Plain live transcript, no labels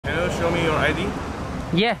ID?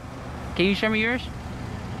 Yeah. Can you show me yours?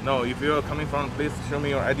 No, if you're coming from, please show me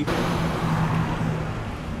your ID. Hey,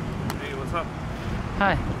 what's up?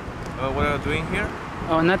 Hi. What are you doing here?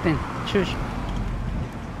 Oh, nothing. Shush.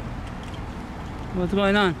 What's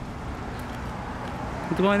going on?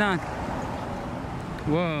 What's going on?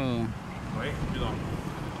 Whoa. Wait, hold on.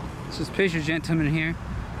 Suspicious gentleman here.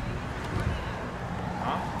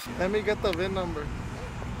 Huh? Let me get the VIN number.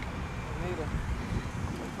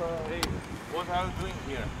 Hey, what are you doing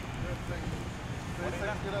here? They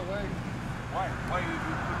said get away. Why? Why you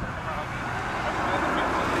put the camera on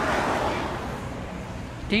me?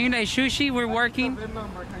 Can you like sushi? We're working. The VIN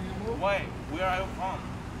number. Can you move? Why? Where are you from?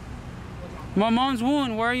 My mom's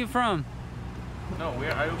wound. Where are you from? No,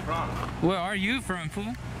 where are you from? Where are you from,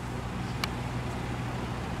 fool?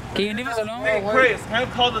 Can you leave us alone? Hey, Chris, can you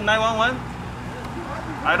call the 911?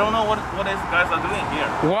 I don't know what these guys are doing here.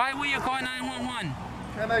 Why will you call 911?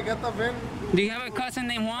 Can I get the VIN? Do you have a cousin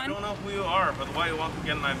named I Juan? don't know who you are, but why you want to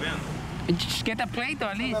get my VIN? Just get the plate though,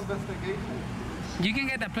 at least. Investigation. You can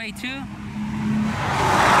get the plate too. Can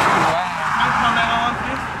Wow. you call 911,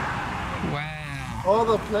 please? Wow. Oh,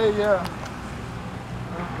 the play, yeah.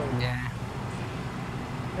 Yeah.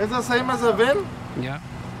 It's the same as a VIN? Yeah.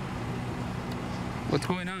 What's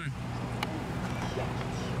going on?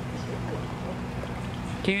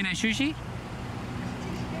 Can you get sushi?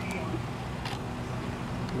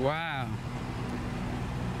 Wow.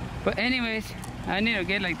 But anyways, I need to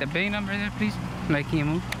get like the big number there, please. Like, can you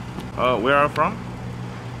move? Where are you from?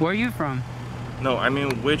 Where are you from? No, I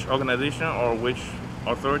mean which organization or which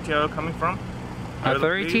authority are you coming from? Are you the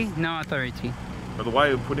Authority? police? No authority. But why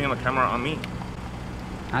are you putting a camera on me?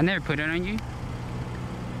 I never put it on you.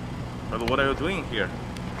 But what are you doing here?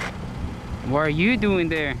 What are you doing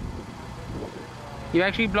there? You're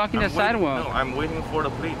actually blocking the sidewalk. No, I'm waiting for the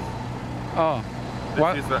police. Oh.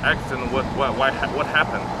 This is the accident. What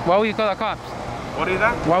happened? Why will you call the cops? What is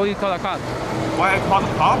that? Why will you call the cops? Why I called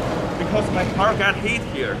the cop? Because my car got hit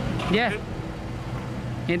here. Yeah. Okay?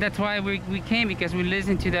 And that's why we came, because we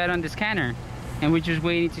listened to that on the scanner. And we're just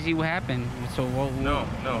waiting to see what happened. So No.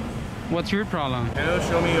 what's your problem? Can you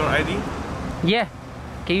show me your ID? Yeah.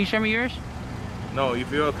 Can you show me yours? No, if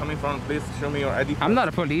you're coming from, please show me your ID. I'm not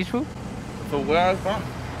a police fool. So where are you from?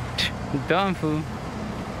 Dumb fool.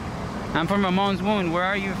 I'm from my mom's wound. Where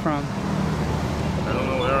are you from? I don't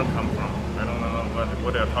know where I come from. I don't know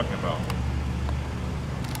what they're talking about.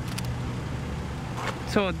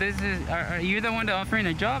 So this is, are you the one that offering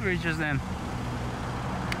a job, or is just them?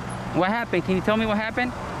 What happened? Can you tell me what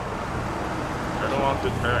happened? I don't want to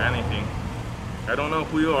tell anything. I don't know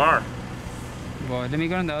who you are. Well, let me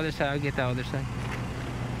go on the other side. I'll get the other side.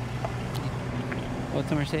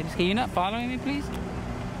 What's a Mercedes? Can you not follow me, please?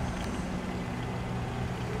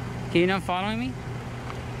 Can you not follow me?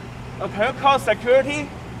 Can you call security?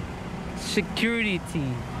 Security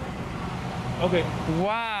team. Okay.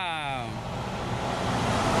 Wow.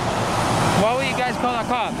 Why will you guys call the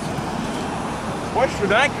cops? Why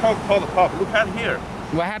should I call the cop? Look at here.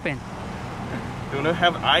 What happened? Do you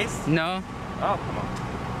have eyes? No. Oh, come on.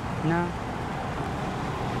 No.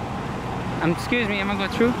 Excuse me, I'm gonna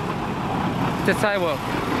go through the sidewalk.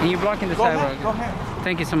 And you're blocking the sidewalk. Go ahead.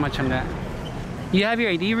 Thank you so much on that. You have your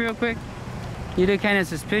ID real quick? You look kind of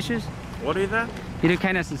suspicious. What is that? You look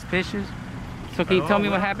kind of suspicious. So can you tell me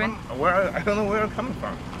what happened? I don't know where you're coming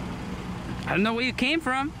from. I don't know where you came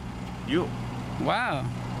from. You.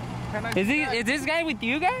 Is this guy with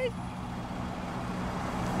you guys?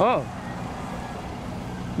 Oh.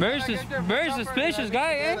 Very suspicious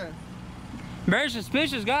guy, eh? Very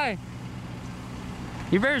suspicious guy.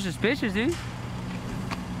 You're very suspicious, dude.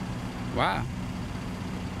 Wow.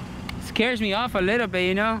 Scares me off a little bit,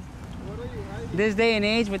 you know? This day and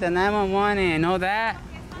age with the 911 and all that.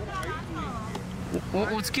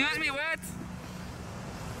 Excuse me, what?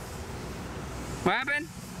 What happened?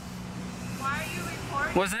 Why are you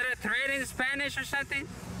recording? Was that a threat in Spanish or something?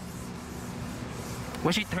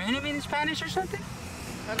 Was she threatening me in Spanish or something?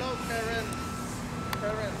 Hello, Karen.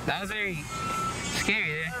 That was very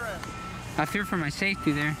scary there. Karen. I fear for my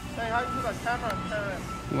safety there. Say hi to the camera, Karen.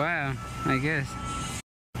 Wow, I guess.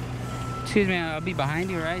 Excuse me, I'll be behind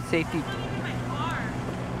you, right? Safety. My car.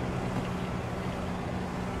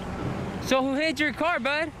 So who hit your car,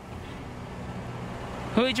 bud?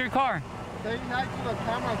 Who hit your car? Say hi to the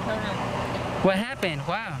camera, Karen. What happened?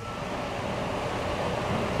 Wow.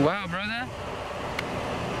 Wow, brother.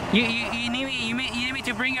 You need me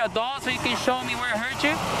to bring you a doll so you can show me where it hurt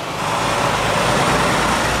you?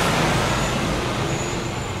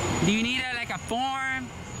 Do you need like a form?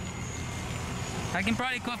 I can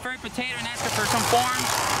probably call Furry Potato and ask her for some forms.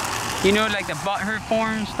 You know, like the butthurt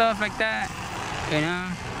form, stuff like that. You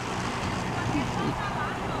know?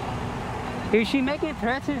 Is she making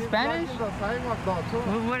threats in Spanish?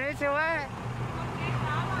 What is it? What?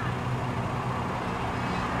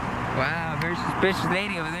 Wow, very suspicious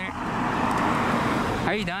lady over there.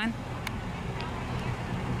 Are you done?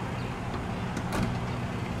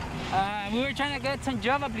 We were trying to get some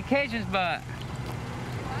job applications,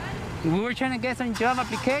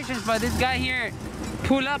 but this guy here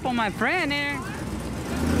pulled up on my friend here.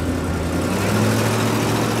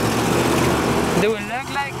 Do it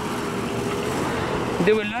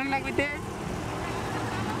look like we did?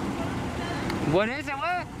 What is it?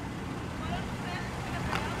 What?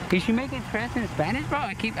 Is she making threats in Spanish, bro?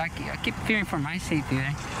 I keep fearing for my safety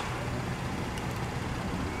there.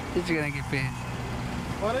 This is gonna get pissed.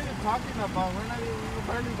 What are you talking about?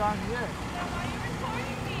 We're barely down here.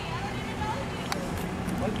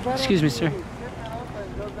 Excuse me, sir.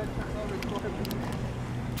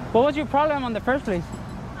 What was your problem on the first place?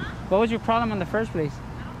 What was your problem on the first place? I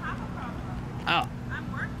don't have a problem. Oh.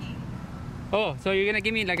 I'm working. Oh, so you're gonna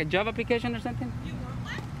give me like a job application or something? You work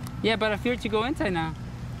what? Yeah, but I fear to go inside now.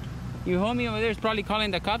 Your homie over there is probably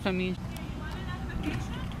calling the cops on me. Here, you want an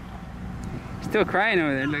application? Still crying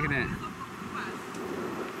over there. Look at that.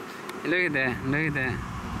 Look at that. Look at that.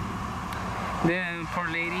 The poor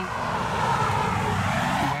lady.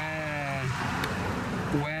 Wow.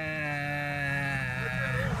 Wow.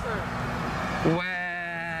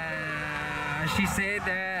 Wow. She said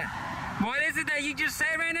that. What is it that you just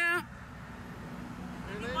said right now?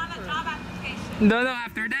 You want a job application? No,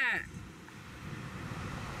 after that.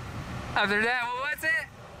 After that, what was it?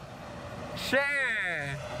 Sure.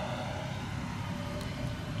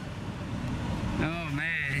 Oh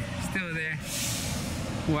man, still there.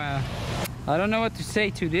 Wow. I don't know what to say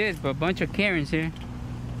to this, but a bunch of Karens here.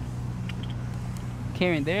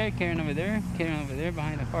 Karen there, Karen over there, Karen over there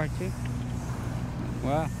behind the car too.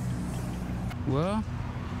 Wow. Well,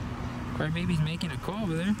 Crybaby's making a call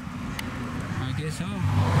over there. I guess so. We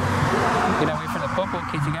gotta wait for the popo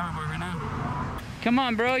Kichigama burger now. Come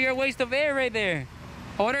on, bro, you're a waste of air right there.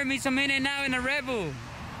 Order me some In-N-Out in a Red Bull.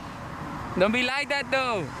 Don't be like that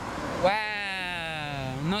though.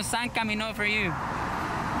 Wow, no San Camino for you.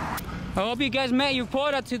 I hope you guys met your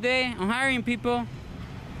quota today. I'm hiring people.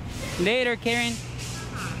 Later, Karen.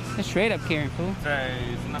 That's straight up Karen, fool.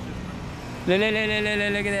 Look at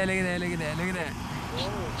that, look at that.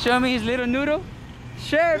 Show me his little noodle.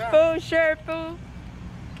 Sure, fool, sure, fool.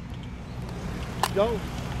 Yo,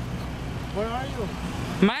 where are you?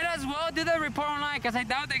 Might as well do the report online, because I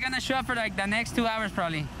doubt they're going to show up for like the next 2 hours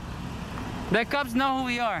probably. The cops know who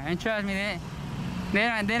we are, and trust me, they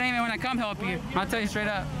don't even want to come help you. I'll tell you straight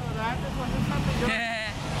up. Yeah.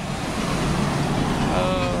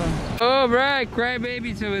 Oh, right,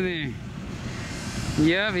 Crybaby's over there.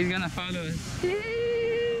 Yup, he's going to follow us. He's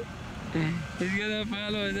going to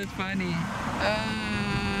follow us, that's funny.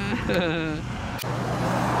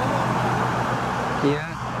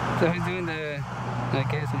 Yeah, so he's doing the, I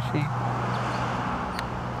guess, a sheep.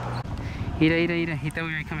 Ida, he thought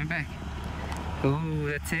we were coming back. Ooh,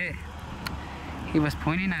 that's it. He was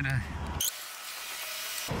pointing at us.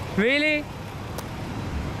 Really?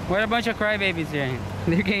 What a bunch of crybabies here.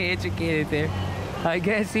 They're getting educated there. I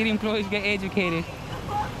guess city employees get educated.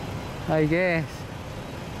 I guess.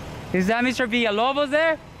 Is that Mr. Villalobos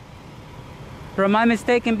there? Or am I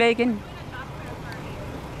mistaken, Bacon?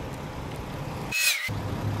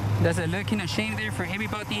 There's a looking ashamed there for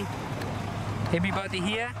everybody. Everybody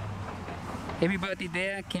here. Everybody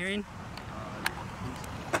there, Karen.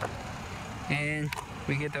 And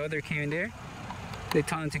we get the other Karen there. They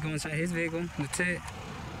tell him to go inside his vehicle. That's it.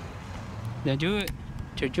 They'll do it.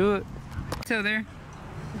 Do it. Still there.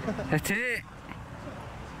 That's it.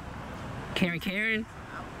 Karen.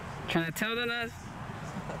 Trying to tell on us.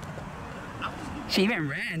 She even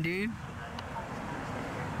ran, dude.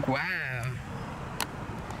 Wow.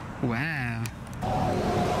 Wow.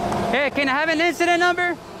 Hey, can I have an incident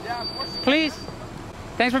number? Yeah, of course. Please.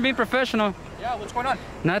 Thanks for being professional. Yeah, what's going on?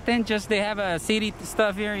 Nothing, just they have a city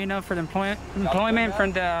stuff here, you know, for the employment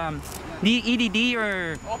from the EDD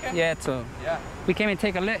or... Okay. Yeah, so Yeah. we came and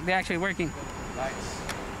take a look. They're actually working. Nice.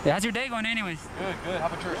 Yeah, how's your day going anyways? Good. How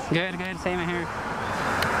about yours? Good, same in here.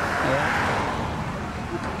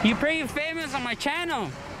 Yeah. You're pretty famous on my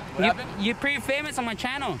channel. What happened? You're pretty famous on my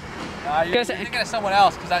channel. You're thinking of someone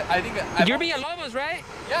else, because I think... You're Villalobos, right?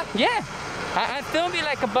 Yeah. Yeah. I filmed you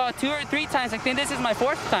like about 2 or 3 times. I think this is my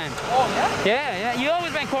 4th time. Oh, yeah? Yeah. You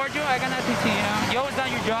always been cordial. I got nothing to you know. You always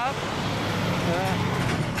done your job.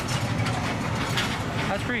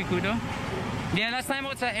 That's pretty cool, though. Yeah, last time it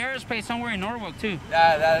was at aerospace somewhere in Norwalk, too.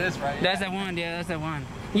 Yeah, that is right. That's the one. Yeah, that's the one.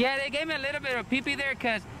 Yeah, they gave me a little bit of pee-pee there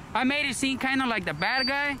because I made it seem kind of like the bad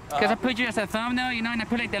guy. Because I put you as a thumbnail, you know, and I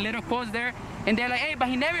put like the little quotes there. And they're like, hey, but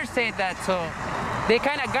he never said that. So they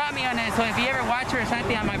kind of got me on it. So if you ever watch it or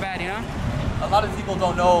something, I'm my bad, you know? A lot of people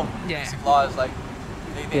don't know basic laws. Like,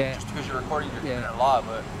 they think just because you're recording, you're doing a law.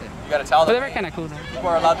 But you got to tell them. But they were kind of cool, though. People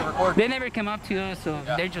are allowed to record. They never come up to us, so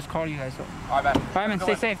they just call you guys. So. All right, man. All right, man.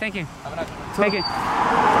 Stay safe. Thank you. Have a nice one. Thank you.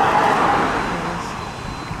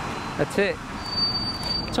 That's it.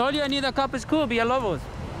 Told you I need a cup of school, Villalobos.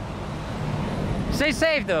 Stay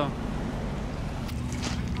safe, though.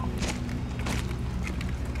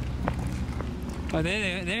 Oh,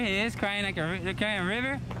 there he is, crying like they're carrying a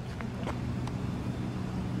river.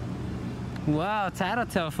 Wow,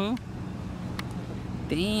 tattletale, fool.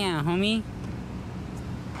 Damn, homie.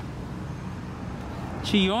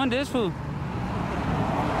 Chillón this fool.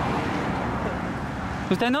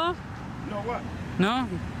 ¿Usted no? No, what? No?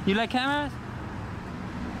 You like cameras?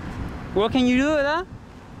 What can you do with that?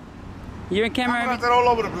 You're in camera. Cameras are all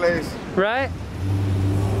over the place. Right?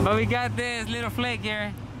 But we got this little flake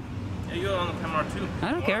here. Yeah, you're on the camera too.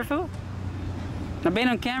 I don't care, fool. I've been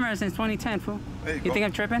on camera since 2010, fool. You think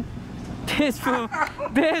I'm tripping? This fool.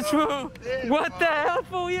 This fool. What the hell,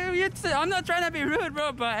 fool? I'm not trying to be rude,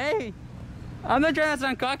 bro, but hey. I'm not trying to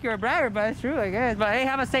sound cocky or bragger, but it's true, I guess. But hey,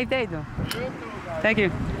 have a safe day, though. Thank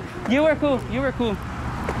you. You were cool. You were cool.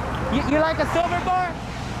 You like a silver bar?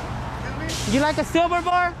 You like a silver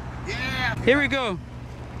bar? Yeah. Here we go.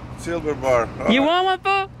 Silver bar. You want one,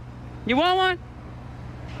 fool? You want one?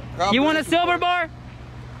 You want a silver bar?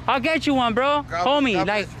 I'll get you one, bro. Homie,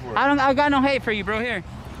 like I got no hate for you, bro. Here.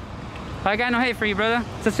 I got no hate for you, brother.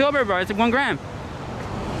 It's a silver bar. It's 1 gram.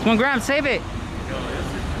 It's 1 gram. Save it.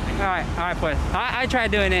 All right, pues. I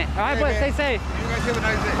tried doing it. All right, pues. Stay safe. You guys have a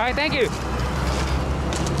nice day. All right, thank you.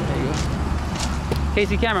 There you go.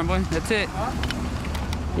 Casey Cameron, boy. That's it.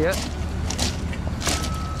 Yep.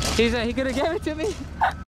 He said he could have gave it to me.